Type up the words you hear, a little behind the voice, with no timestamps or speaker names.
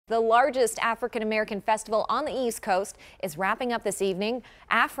The largest African-American festival on the East Coast is wrapping up this evening.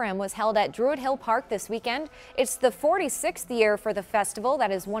 AFRAM was held at Druid Park this weekend. It's the 46th year for the festival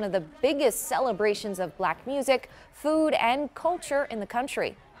that is one of the biggest celebrations of Black music, food, and culture in the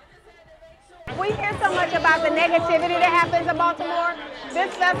country. We hear so much about the negativity that happens in Baltimore.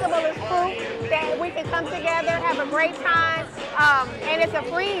 This festival is proof that we can come together, have a great time, and it's a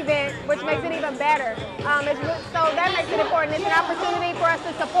free event, which makes it even better. So that makes it important. It's an opportunity for us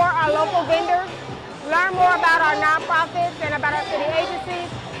to support our local vendors, learn more about our nonprofits and about our city agencies.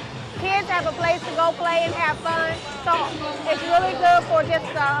 Kids have a place to go play and have fun, so it's really good for just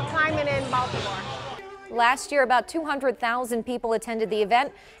climbing in Baltimore. Last year, about 200,000 people attended the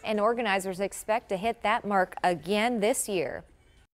event, and organizers expect to hit that mark again this year.